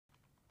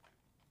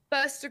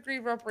first degree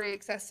robbery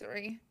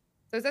accessory.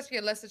 So it's actually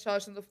a lesser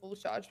charge than the full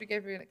charge. We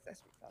gave you an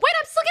accessory charge. Wait,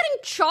 I'm still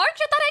getting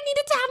charged? I thought I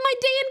needed to have my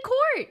day in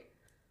court.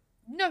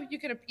 No, you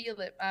can appeal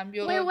it.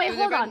 Wait,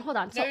 hold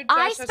on. So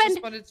I spend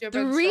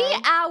 3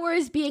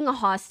 hours being a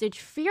hostage,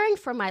 fearing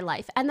for my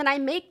life, and then I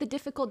make the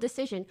difficult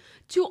decision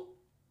to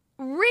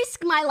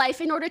risk my life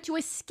in order to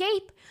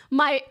escape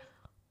my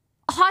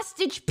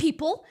hostage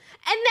people,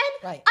 and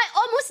then I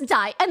almost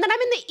die, and then I'm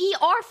in the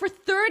ER for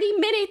 30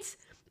 minutes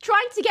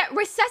trying to get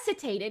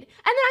resuscitated, and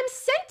then I'm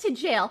sent to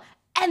jail,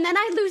 and then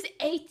I lose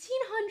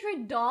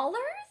 $1,800?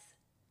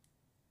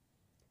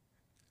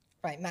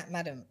 Right,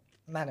 madam,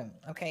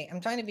 okay?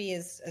 I'm trying to be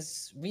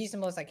as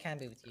reasonable as I can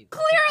be with you.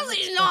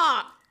 Clearly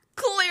not!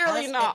 Clearly not!